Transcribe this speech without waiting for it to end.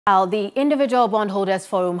The Individual Bondholders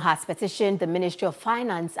Forum has petitioned the Ministry of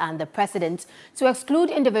Finance and the President to exclude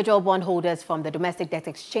individual bondholders from the domestic debt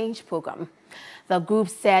exchange program. The group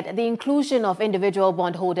said the inclusion of individual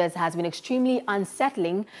bondholders has been extremely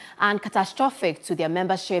unsettling and catastrophic to their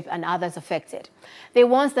membership and others affected. They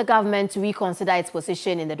want the government to reconsider its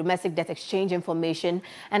position in the domestic debt exchange information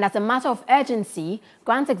and, as a matter of urgency,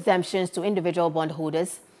 grant exemptions to individual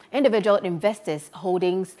bondholders, individual investors'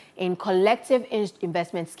 holdings in collective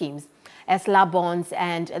investment schemes, ESLA bonds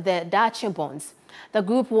and the Dacia bonds. The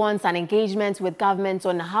group wants an engagement with government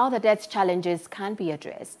on how the debt challenges can be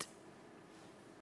addressed.